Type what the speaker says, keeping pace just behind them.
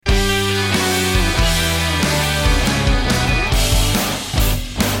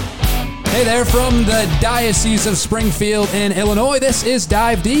Hey there from the Diocese of Springfield in Illinois. This is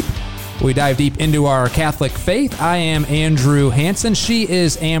Dive Deep. We dive deep into our Catholic faith. I am Andrew Hansen. She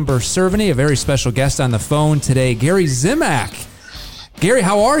is Amber Cerveny, a very special guest on the phone today, Gary Zimak. Gary,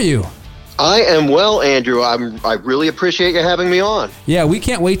 how are you? I am well, Andrew. I really appreciate you having me on. Yeah, we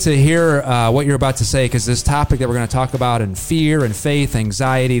can't wait to hear what you're about to say, because this topic that we're going to talk about in fear and faith,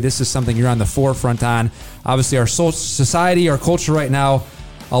 anxiety, this is something you're on the forefront on. Obviously, our society, our culture right now,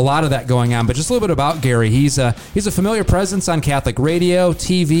 a lot of that going on. But just a little bit about Gary. He's a familiar presence on Catholic radio,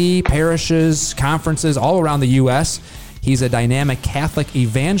 TV, parishes, conferences all around the U.S. He's a dynamic Catholic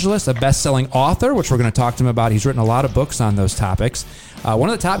evangelist, a best-selling author, which we're going to talk to him about. He's written a lot of books on those topics. One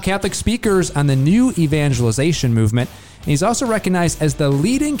of the top Catholic speakers on the new evangelization movement. And he's also recognized as the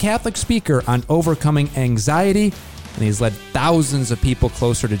leading Catholic speaker on overcoming anxiety. And he's led thousands of people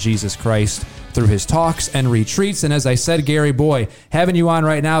closer to Jesus Christ through his talks and retreats. And as I said, Gary, boy, having you on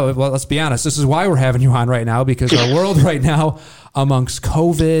right now, well, let's be honest, this is why we're having you on right now, because our world right now, amongst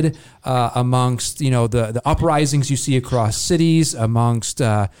COVID, amongst, the uprisings you see across cities, amongst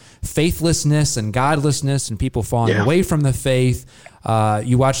faithlessness and godlessness and people falling away from the faith.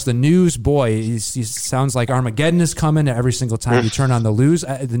 You watch the news, boy, it sounds like Armageddon is coming every single time you turn on the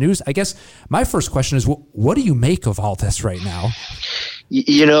news. I guess my first question is, what do you make of all this right now?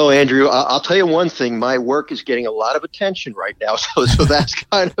 Andrew, I'll tell you one thing. My work is getting a lot of attention right now, so that's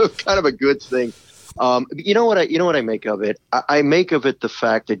kind of a good thing. You know what I make of it? I make of it the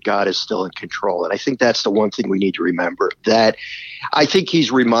fact that God is still in control, and I think that's the one thing we need to remember. That I think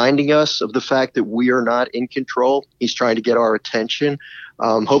He's reminding us of the fact that we are not in control. He's trying to get our attention.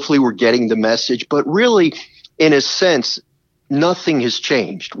 Hopefully, we're getting the message, but really, in a sense, nothing has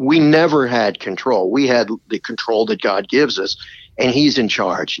changed. We never had control. We had the control that God gives us, and He's in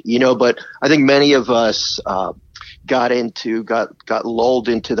charge. But I think many of us got lulled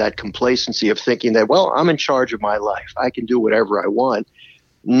into that complacency of thinking that, well, I'm in charge of my life. I can do whatever I want.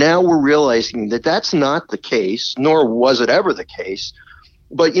 Now we're realizing that that's not the case, nor was it ever the case.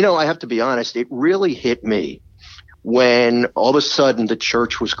 But, I have to be honest, it really hit me when all of a sudden the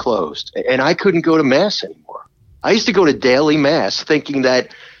church was closed and I couldn't go to Mass anymore. I used to go to daily Mass thinking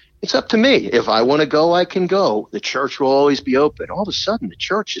that it's up to me. If I want to go, I can go. The church will always be open. All of a sudden, the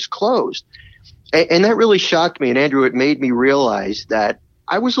church is closed. And that really shocked me. And Andrew, it made me realize that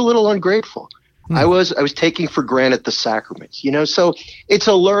I was a little ungrateful. I was taking for granted the sacraments, so it's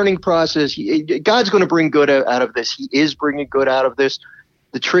a learning process. God's going to bring good out of this. He is bringing good out of this.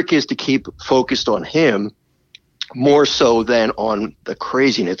 The trick is to keep focused on Him more so than on the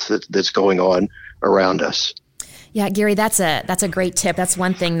craziness that's going on around us. Yeah, Gary, that's a great tip. That's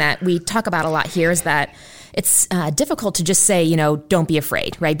one thing that we talk about a lot here, is that it's difficult to just say, don't be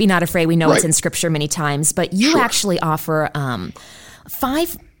afraid, right? Be not afraid. We know it's in Scripture many times, but you actually offer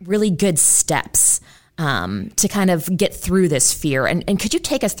 5 really good steps to kind of get through this fear. And could you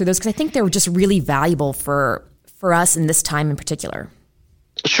take us through those? Because I think they were just really valuable for us in this time in particular.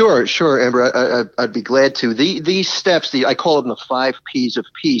 Sure, Amber. I'd be glad to. These steps, I call them the 5 P's of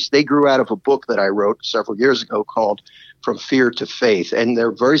peace. They grew out of a book that I wrote several years ago called From Fear to Faith. And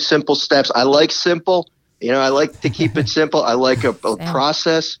they're very simple steps. I like simple. I like to keep it simple. I like a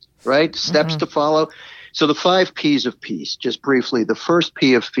process, right? Steps to follow. So the 5 P's of peace, just briefly, the first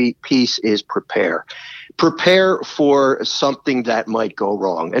P of peace is prepare. Prepare for something that might go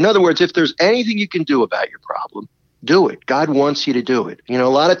wrong. In other words, if there's anything you can do about your problem, do it. God wants you to do it. A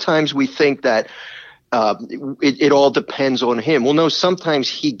lot of times we think that it all depends on Him. Well, no, sometimes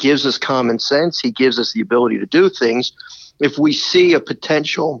He gives us common sense. He gives us the ability to do things. If we see a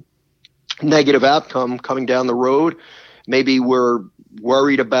potential negative outcome coming down the road, maybe we're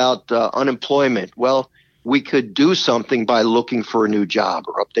worried about unemployment. Well, we could do something by looking for a new job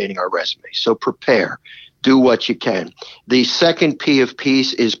or updating our resume. So prepare. Do what you can. The second P of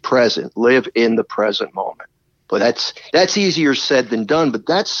peace is present. Live in the present moment. But that's easier said than done, but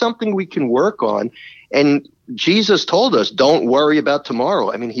that's something we can work on. And Jesus told us, don't worry about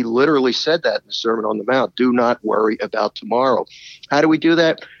tomorrow. I mean, He literally said that in the Sermon on the Mount. Do not worry about tomorrow. How do we do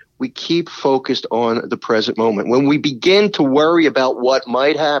that? We keep focused on the present moment. When we begin to worry about what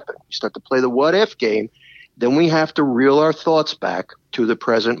might happen, we start to play the what if game, then we have to reel our thoughts back to the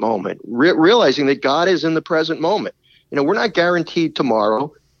present moment, realizing that God is in the present moment. We're not guaranteed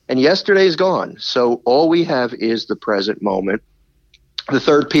tomorrow. And yesterday is gone. So all we have is the present moment. The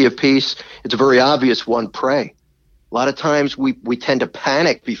third P of peace, it's a very obvious one, pray. A lot of times we tend to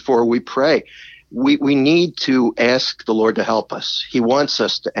panic before we pray. We need to ask the Lord to help us. He wants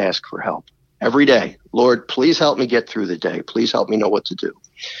us to ask for help every day. Lord, please help me get through the day. Please help me know what to do.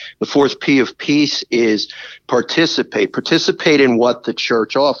 The fourth P of peace is participate. Participate in what the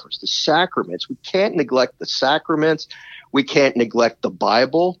church offers, the sacraments. We can't neglect the sacraments. We can't neglect the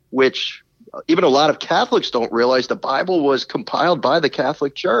Bible, which even a lot of Catholics don't realize the Bible was compiled by the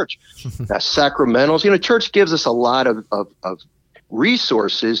Catholic Church. Sacramentals. Church gives us a lot of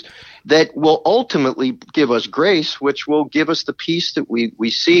resources that will ultimately give us grace, which will give us the peace that we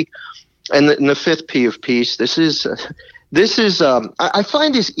seek. And the fifth P of peace, this is I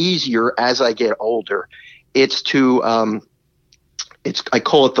find this easier as I get older. It's I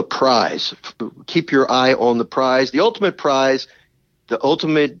call it the prize. Keep your eye on the prize. The ultimate prize, the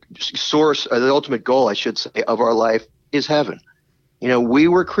ultimate source, or the ultimate goal, I should say, of our life is heaven. We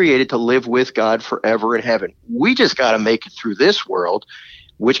were created to live with God forever in heaven. We just got to make it through this world,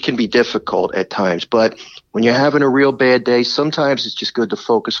 which can be difficult at times. But when you're having a real bad day, sometimes it's just good to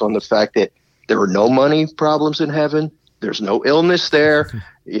focus on the fact that there are no money problems in heaven. There's no illness there,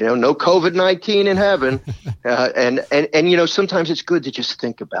 no COVID-19 in heaven. And sometimes it's good to just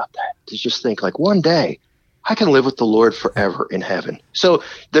think about that, to just think like one day I can live with the Lord forever in heaven. So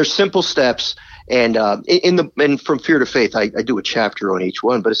there's simple steps. And from fear to faith, I do a chapter on each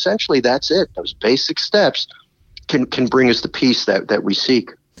one, but essentially that's it. Those basic steps can bring us the peace that we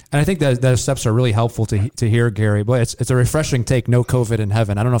seek. And I think that those steps are really helpful to hear, Gary. Boy, it's a refreshing take. No COVID in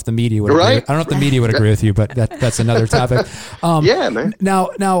heaven. I don't know if the media would agree. I don't know if the media would agree with you, but that's another topic. Yeah, man.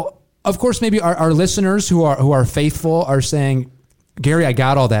 Now, of course, maybe our listeners who are faithful are saying, Gary, I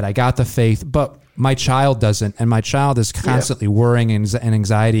got all that. I got the faith, but my child doesn't, and my child is constantly worrying and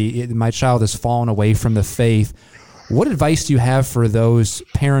anxiety. My child has fallen away from the faith. What advice do you have for those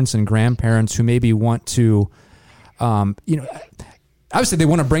parents and grandparents who maybe want to, obviously they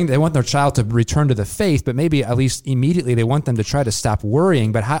want their child to return to the faith, but maybe at least immediately they want them to try to stop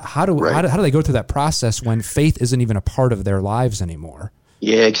worrying. But how do they go through that process when faith isn't even a part of their lives anymore?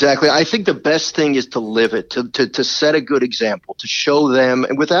 Yeah, exactly. I think the best thing is to live it, to set a good example, to show them,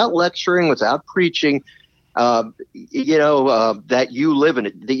 and without lecturing, without preaching, that you live in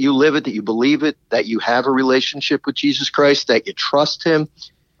it, that you believe it, that you have a relationship with Jesus Christ, that you trust him.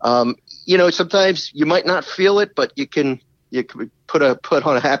 Sometimes you might not feel it, but you can put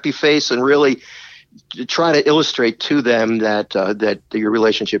on a happy face and really try to illustrate to them that your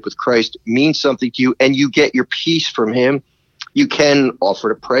relationship with Christ means something to you, and you get your peace from him. You can offer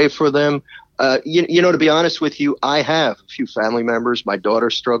to pray for them. To be honest with you, I have a few family members. My daughter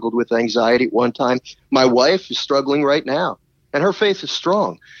struggled with anxiety at one time. My wife is struggling right now, and her faith is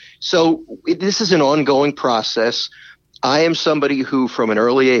strong. So this is an ongoing process. I am somebody who, from an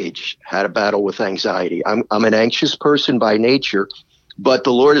early age, had a battle with anxiety. I'm an anxious person by nature, but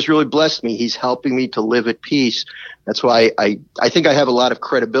the Lord has really blessed me. He's helping me to live at peace. That's why I think I have a lot of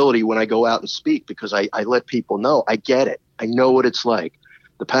credibility when I go out and speak, because I let people know I get it. I know what it's like.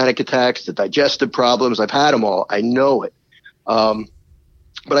 The panic attacks, the digestive problems, I've had them all. I know it.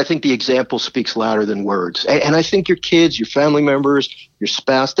 But I think the example speaks louder than words. And I think your kids, your family members, your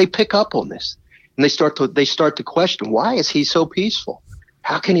spouse, they pick up on this. And they start to question, why is he so peaceful?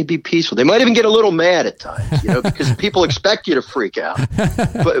 How can he be peaceful? They might even get a little mad at times, because people expect you to freak out.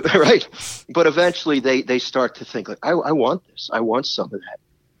 But, right? But eventually they start to think, like, I want this. I want some of that.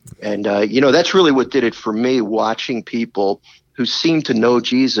 And, that's really what did it for me, watching people who seem to know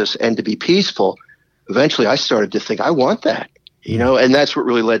Jesus and to be peaceful. Eventually I started to think, I want that, and that's what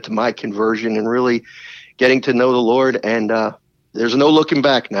really led to my conversion and really getting to know the Lord. And there's no looking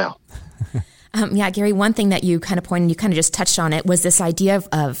back now. Gary, one thing that you kind of pointed, you kind of just touched on it, was this idea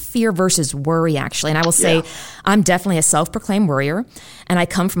of fear versus worry, actually. And I will say, I'm definitely a self-proclaimed worrier, and I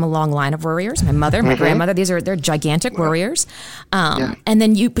come from a long line of worriers. My mother, my grandmother, they're gigantic worriers. And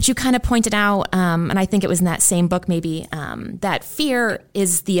then you kind of pointed out, and I think it was in that same book maybe, that fear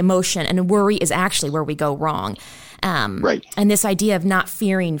is the emotion and worry is actually where we go wrong. Right. And this idea of not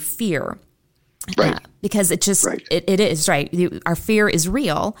fearing fear. Right. Because it just, it is, right. Our fear is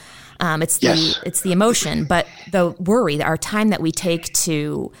real. It's the emotion, but the worry, our time that we take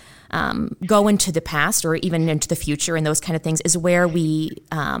to go into the past or even into the future and those kind of things is where we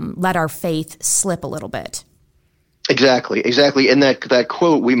let our faith slip a little bit. Exactly. And that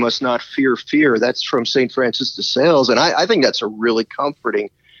quote, "We must not fear fear," that's from St. Francis de Sales. And I think that's a really comforting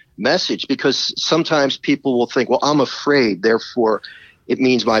message, because sometimes people will think, well, I'm afraid, therefore it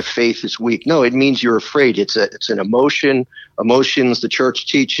means my faith is weak. No, it means you're afraid. It's an emotion. Emotions, the church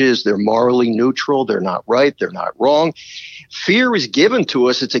teaches, they're morally neutral. They're not right. They're not wrong. Fear is given to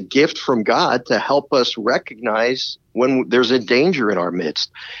us. It's a gift from God to help us recognize when there's a danger in our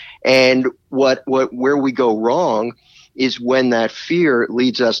midst. And where we go wrong is when that fear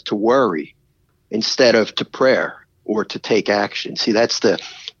leads us to worry instead of to prayer. or to take action. See, that's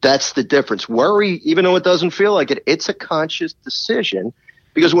the difference. Worry, even though it doesn't feel like it, it's a conscious decision,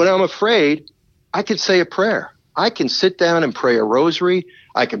 because when I'm afraid, I can say a prayer. I can sit down and pray a rosary.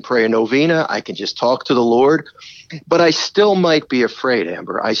 I can pray a novena. I can just talk to the Lord. But I still might be afraid,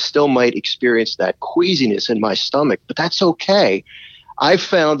 Amber. I still might experience that queasiness in my stomach, but that's okay. I've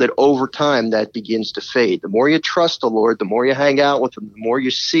found that over time that begins to fade. The more you trust the Lord, the more you hang out with him, the more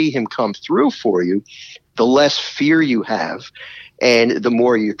you see him come through for you, the less fear you have, and the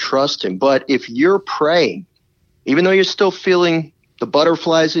more you trust him. But if you're praying, even though you're still feeling the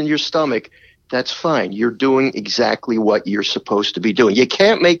butterflies in your stomach, that's fine. You're doing exactly what you're supposed to be doing. You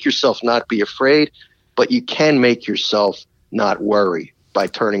can't make yourself not be afraid, but you can make yourself not worry by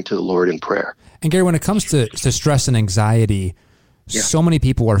turning to the Lord in prayer. And Gary, when it comes to stress and anxiety, so many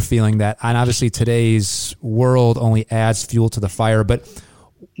people are feeling that. And obviously today's world only adds fuel to the fire. But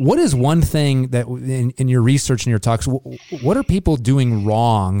what is one thing that in your research and your talks, what are people doing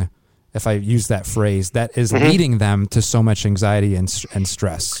wrong, if I use that phrase, that is leading them to so much anxiety and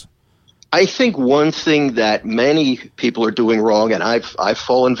stress? I think one thing that many people are doing wrong, and I've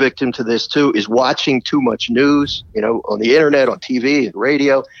fallen victim to this too, is watching too much news, on the internet, on TV and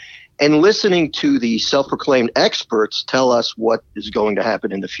radio, and listening to the self-proclaimed experts tell us what is going to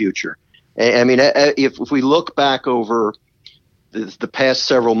happen in the future. I mean, if we look back over the past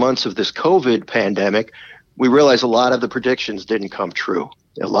several months of this COVID pandemic, we realize a lot of the predictions didn't come true.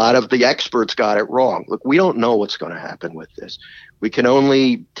 A lot of the experts got it wrong. Look, we don't know what's going to happen with this. We can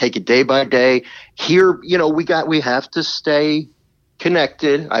only take it day by day. Here, we have to stay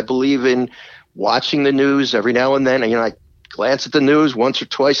connected. I believe in watching the news every now and then. I glance at the news once or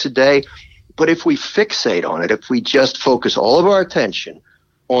twice a day. But if we fixate on it, if we just focus all of our attention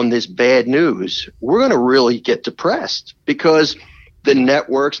on this bad news, we're going to really get depressed, because the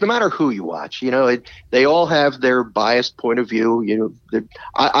networks, no matter who you watch, they all have their biased point of view.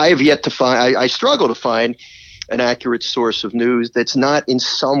 I have yet to find, I struggle to find an accurate source of news that's not in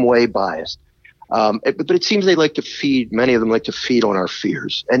some way biased. But it seems many of them like to feed on our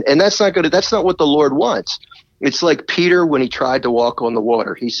fears. And that's not that's not what the Lord wants. It's like Peter when he tried to walk on the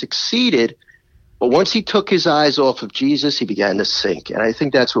water. He succeeded, but once he took his eyes off of Jesus, he began to sink. And I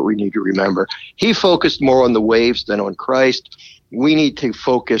think that's what we need to remember. He focused more on the waves than on Christ. We need to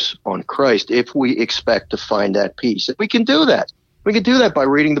focus on Christ if we expect to find that peace. And we can do that. We can do that by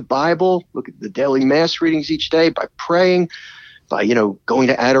reading the Bible, look at the daily mass readings each day, by praying, by, going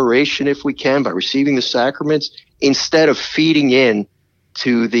to adoration if we can, by receiving the sacraments, instead of feeding in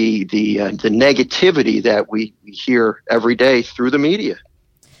to the negativity that we hear every day through the media.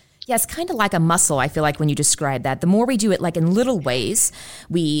 Yeah, it's kind of like a muscle, I feel like, when you describe that. The more we do it like in little ways,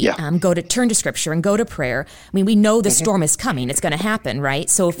 we turn to Scripture and go to prayer. I mean, we know the storm is coming. It's going to happen, right?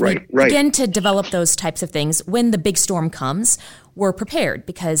 So if we begin to develop those types of things, when the big storm comes, we're prepared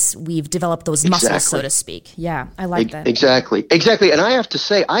because we've developed those muscles, so to speak. Yeah, I like that. Exactly. And I have to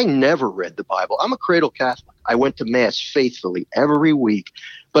say, I never read the Bible. I'm a cradle Catholic. I went to Mass faithfully every week,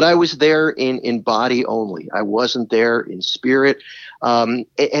 but I was there in body only. I wasn't there in spirit. And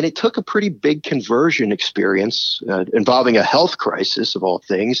it took a pretty big conversion experience involving a health crisis, of all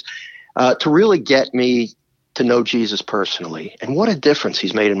things, to really get me to know Jesus personally. And what a difference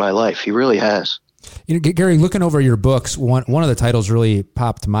he's made in my life. He really has. Gary, looking over your books, one of the titles really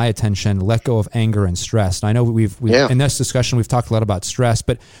popped my attention, Let Go of Anger and Stress. And I know we've in this discussion, we've talked a lot about stress,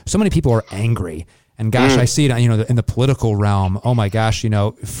 but so many people are angry. And gosh, I see it, in the political realm. Oh my gosh,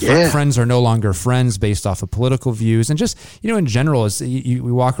 friends are no longer friends based off of political views, and just in general, as we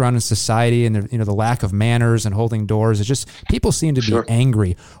walk around in society, and the lack of manners and holding doors. It's just people seem to be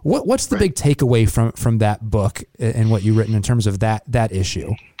angry. What's the big takeaway from that book and what you've written in terms of that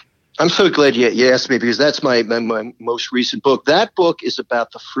issue? I'm so glad you asked me, because that's my most recent book. That book is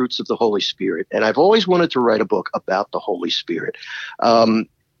about the fruits of the Holy Spirit, and I've always wanted to write a book about the Holy Spirit.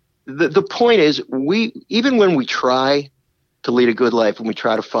 The point is, even when we try to lead a good life and we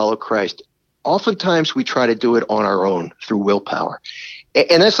try to follow Christ, oftentimes we try to do it on our own through willpower.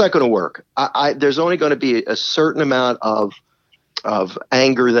 And that's not going to work. There's only going to be a certain amount of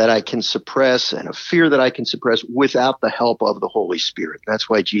anger that I can suppress and a fear that I can suppress without the help of the Holy Spirit. That's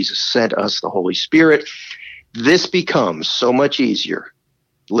why Jesus sent us the Holy Spirit. This becomes so much easier,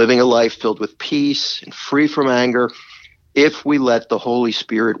 living a life filled with peace and free from anger, if we let the Holy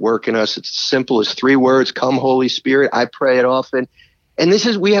Spirit work in us. It's as simple as 3 words: come, Holy Spirit. I pray it often. And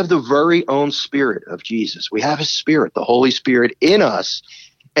we have the very own Spirit of Jesus. We have his Spirit, the Holy Spirit, in us.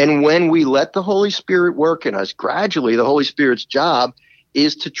 And when we let the Holy Spirit work in us, gradually the Holy Spirit's job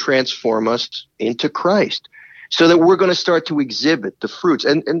is to transform us into Christ. so that we're going to start to exhibit the fruits.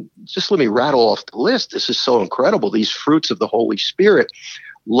 And just let me rattle off the list. This is so incredible. These fruits of the Holy Spirit: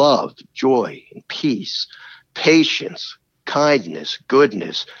 love, joy, and peace, patience, kindness,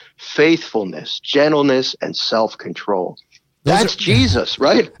 goodness, faithfulness, gentleness, and self-control. That's Jesus,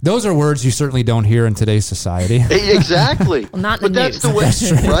 right? Those are words you certainly don't hear in today's society. Exactly. Well, not but that's the way,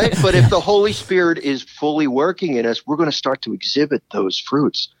 right? But if the Holy Spirit is fully working in us, we're going to start to exhibit those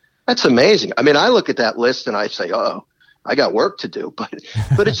fruits. That's amazing. I mean, I look at that list and I say, oh, I got work to do.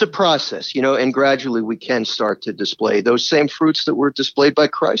 But it's a process, and gradually we can start to display those same fruits that were displayed by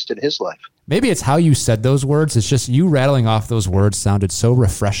Christ in his life. Maybe it's how you said those words. It's just you rattling off those words sounded so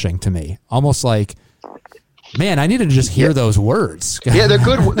refreshing to me. Almost like, man, I needed to just hear those words. Yeah, they're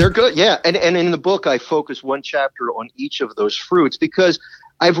good. They're good. Yeah. And in the book, I focus one chapter on each of those fruits because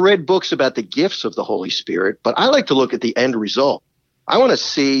I've read books about the gifts of the Holy Spirit, but I like to look at the end result. I want to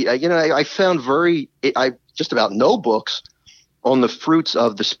see, I found just about no books on the fruits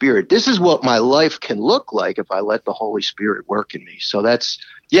of the Spirit. This is what my life can look like if I let the Holy Spirit work in me. So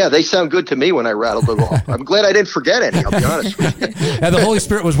they sound good to me when I rattled them off. I'm glad I didn't forget any, I'll be honest with you. Yeah, the Holy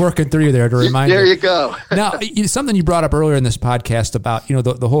Spirit was working through you there to remind you. There you go. Now, something you brought up earlier in this podcast about,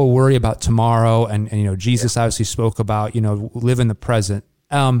 the whole worry about tomorrow and Jesus obviously spoke about, live in the present.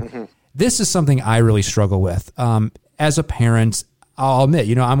 This is something I really struggle with. As a parent, I'll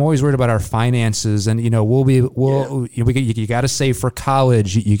admit, I'm always worried about our finances and, you got to save for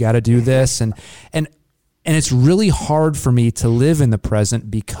college. You got to do this. And it's really hard for me to live in the present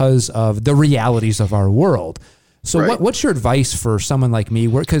because of the realities of our world. So right. What's your advice for someone like me?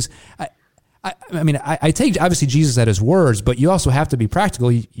 Because I take obviously Jesus at his words, but you also have to be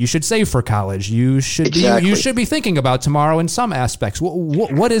practical. You should save for college. You should be thinking about tomorrow in some aspects.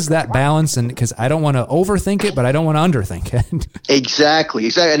 What is that balance? And because I don't want to overthink it, but I don't want to underthink it. Exactly.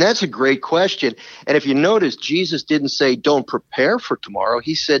 And that's a great question. And if you notice, Jesus didn't say don't prepare for tomorrow.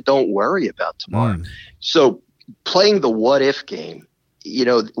 He said don't worry about tomorrow. So playing the what if game,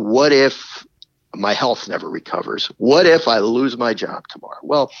 what if my health never recovers? What if I lose my job tomorrow?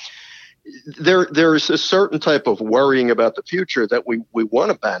 Well, there's a certain type of worrying about the future that we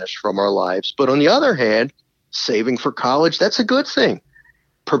want to banish from our lives. But on the other hand, saving for college, that's a good thing.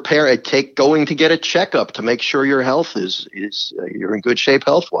 Going to get a checkup to make sure your health is you're in good shape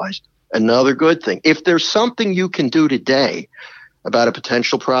health-wise. Another good thing. If there's something you can do today about a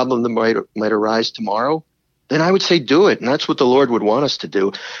potential problem that might arise tomorrow, then I would say do it. And that's what the Lord would want us to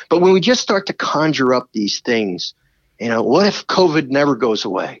do. But when we just start to conjure up these things, what if COVID never goes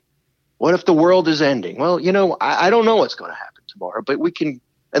away? What if the world is ending? Well, I don't know what's going to happen tomorrow, but we can.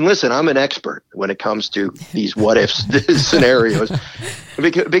 And listen, I'm an expert when it comes to these what if scenarios,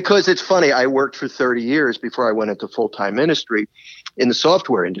 because it's funny. I worked for 30 years before I went into full-time ministry in the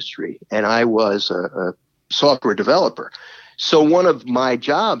software industry, and I was a software developer. So one of my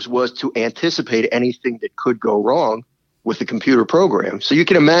jobs was to anticipate anything that could go wrong with the computer program. So you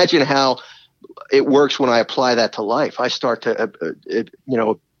can imagine how it works when I apply that to life. I start to,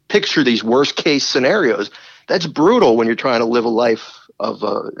 picture these worst case scenarios. That's brutal when you're trying to live a life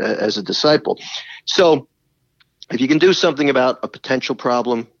as a disciple. So if you can do something about a potential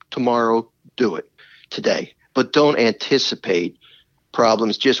problem tomorrow, do it today. But don't anticipate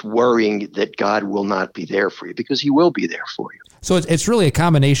problems just worrying that God will not be there for you, because he will be there for you. So it's really a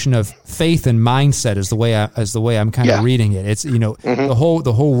combination of faith and mindset is the way I'm kind of reading it. It's, the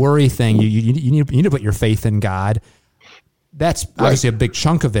whole worry thing, you need to put your faith in God. That's obviously a big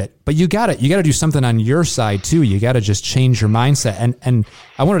chunk of it, but you got to do something on your side too. You got to just change your mindset. And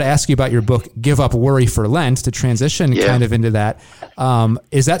I wanted to ask you about your book, Give Up Worry for Lent, to transition kind of into that.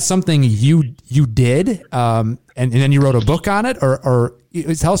 Is that something you did? And then you wrote a book on it, or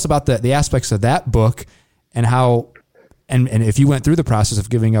tell us about the aspects of that book and how, and if you went through the process of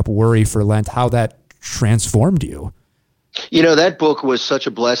giving up worry for Lent, how that transformed you. That book was such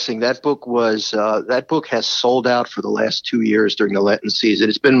a blessing. That book has sold out for the last 2 years during the Lenten season.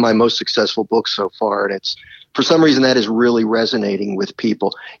 It's been my most successful book so far, and it's, for some reason, that is really resonating with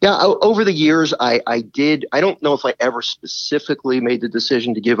people. Yeah, over the years, I don't know if I ever specifically made the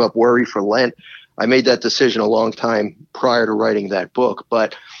decision to give up worry for Lent. I made that decision a long time prior to writing that book,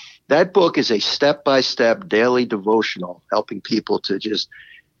 but that book is a step-by-step daily devotional helping people to just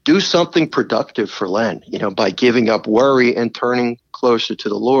do something productive for Lent, by giving up worry and turning closer to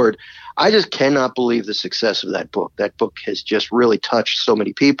the Lord. I just cannot believe the success of that book. That book has just really touched so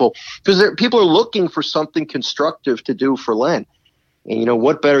many people, because people are looking for something constructive to do for Lent. And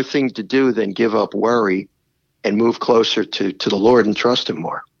what better thing to do than give up worry and move closer to the Lord and trust him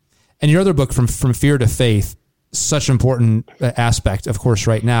more. And your other book, From Fear to Faith, such an important aspect, of course,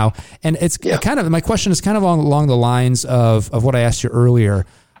 right now. And it's kind of, my question is kind of along the lines of what I asked you earlier.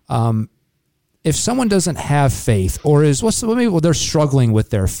 If someone doesn't have faith, or maybe they're struggling with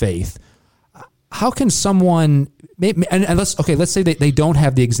their faith, how can someone, let's say they don't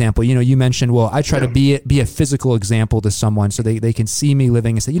have the example. You mentioned, well, I try to be a physical example to someone so they can see me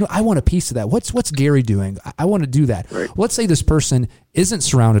living and say, I want a piece of that. What's Gary doing? I want to do that. Right. Let's say this person isn't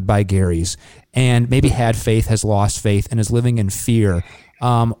surrounded by Garys and maybe had faith, has lost faith, and is living in fear.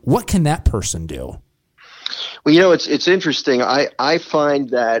 What can that person do? Well, it's interesting. I find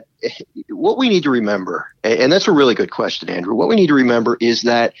that what we need to remember, and that's a really good question, Andrew, what we need to remember is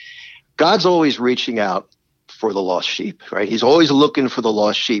that God's always reaching out for the lost sheep, right? He's always looking for the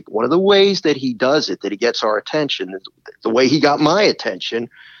lost sheep. One of the ways that he does it, that he gets our attention, the way he got my attention,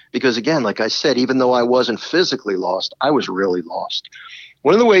 because again, like I said, even though I wasn't physically lost, I was really lost.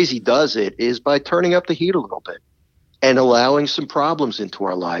 One of the ways he does it is by turning up the heat a little bit and allowing some problems into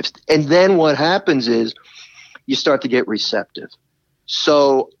our lives. And then what happens is you start to get receptive.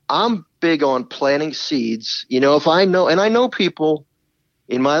 So I'm big on planting seeds. If I know, and I know people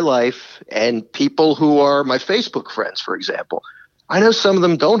in my life and people who are my Facebook friends, for example, I know some of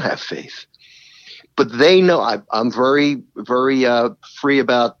them don't have faith, but they know I'm very, very free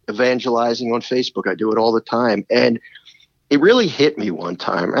about evangelizing on Facebook. I do it all the time. And it really hit me one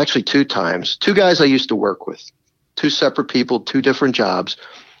time, actually 2 times, 2 guys I used to work with, 2 separate people, 2 different jobs.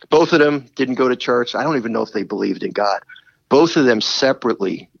 Both of them didn't go to church. I don't even know if they believed in God. Both of them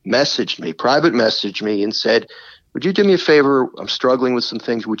separately private messaged me and said, would you do me a favor? I'm struggling with some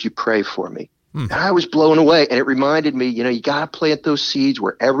things. Would you pray for me? And I was blown away. And it reminded me, you got to plant those seeds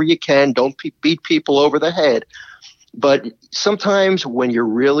wherever you can. Don't beat people over the head. But sometimes when you're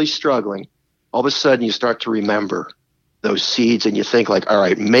really struggling, all of a sudden you start to remember those seeds and you think like, all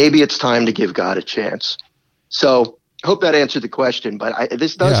right, maybe it's time to give God a chance. So I hope that answered the question. But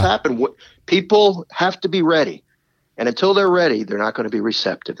this does happen. People have to be ready. And until they're ready, they're not going to be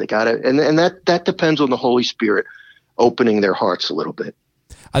receptive. They got to, and that depends on the Holy Spirit opening their hearts a little bit.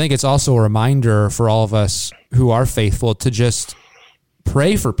 I think it's also a reminder for all of us who are faithful to just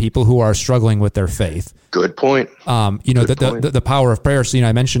pray for people who are struggling with their faith. Good point. The power of prayer. So,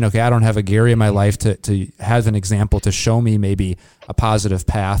 I mentioned, I don't have a Gary in my life to have an example to show me maybe a positive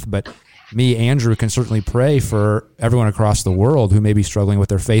path, but me, Andrew, can certainly pray for everyone across the world who may be struggling with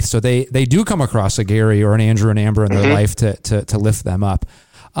their faith. So they do come across a Gary or an Andrew and Amber in their life to lift them up.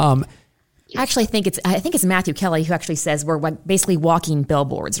 Actually, I think it's Matthew Kelly who actually says we're basically walking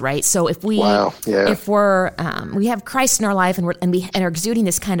billboards, right? So if we have Christ in our life and we are exuding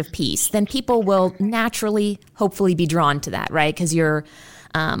this kind of peace, then people will naturally, hopefully, be drawn to that, right? Because you're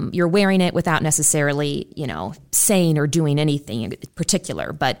wearing it without necessarily, saying or doing anything in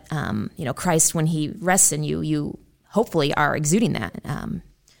particular. But Christ, when He rests in you, you hopefully are exuding that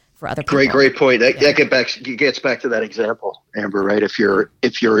for other people. Great point. That gets back to that example, Amber. Right? If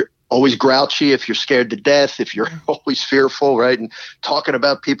you're always grouchy, if you're scared to death, if you're always fearful, right, and talking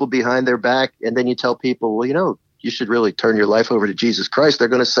about people behind their back, and then you tell people, well, you should really turn your life over to Jesus Christ, they're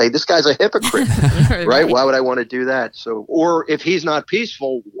going to say, this guy's a hypocrite, right? Why would I want to do that? So, or if he's not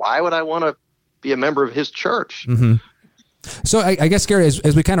peaceful, why would I want to be a member of his church? Mm-hmm. So I guess, Gary,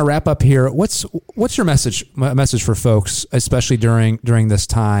 as we kind of wrap up here, what's your message for folks, especially during this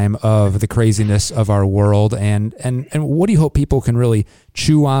time of the craziness of our world, and what do you hope people can really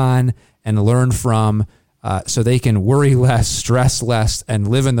chew on and learn from, so they can worry less, stress less, and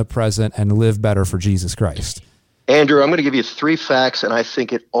live in the present and live better for Jesus Christ? Andrew, I'm going to give you 3 facts, and I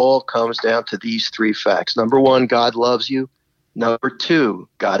think it all comes down to these 3 facts. Number 1, God loves you. Number 2,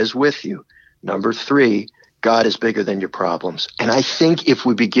 God is with you. Number 3, God is bigger than your problems. And I think if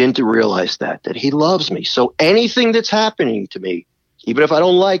we begin to realize that He loves me, so anything that's happening to me, even if I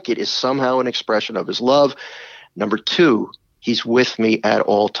don't like it, is somehow an expression of His love. Number 2, He's with me at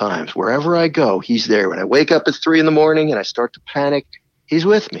all times. Wherever I go, He's there. When I wake up at 3 a.m. and I start to panic, He's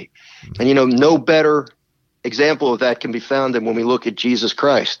with me. And no better example of that can be found than when we look at Jesus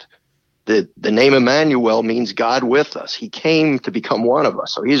Christ. The name Emmanuel means God with us. He came to become one of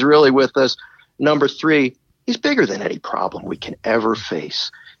us. So He's really with us. Number 3, He's bigger than any problem we can ever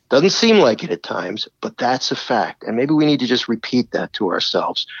face. Doesn't seem like it at times, but that's a fact. And maybe we need to just repeat that to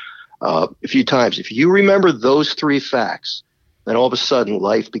ourselves a few times. If you remember those 3 facts, then all of a sudden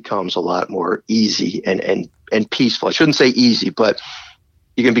life becomes a lot more easy and peaceful. I shouldn't say easy, but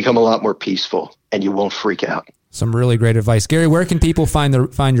you can become a lot more peaceful and you won't freak out. Some really great advice. Gary, where can people find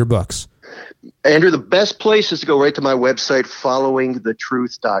your books? Andrew, the best place is to go right to my website,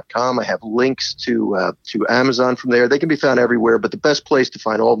 followingthetruth.com. I have links to Amazon from there. They can be found everywhere, but the best place to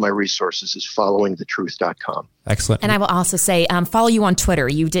find all of my resources is followingthetruth.com. Excellent. And I will also say, follow you on Twitter.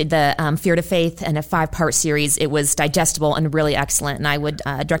 You did the Fear to Faith and a 5-part series. It was digestible and really excellent. And I would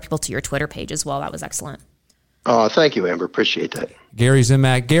direct people to your Twitter page as well. That was excellent. Oh, thank you, Amber. Appreciate that. Gary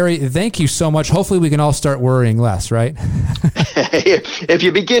Zimak. Gary, thank you so much. Hopefully we can all start worrying less, right? If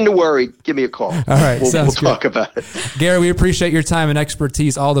you begin to worry, give me a call. All right. We'll talk about it. Gary, we appreciate your time and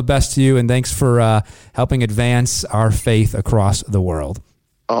expertise. All the best to you, and thanks for helping advance our faith across the world.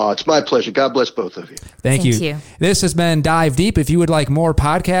 Oh, it's my pleasure. God bless both of you. Thank you. This has been Dive Deep. If you would like more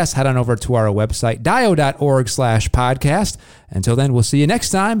podcasts, head on over to our website, dio.org/podcast. Until then, we'll see you next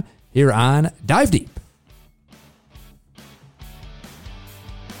time here on Dive Deep.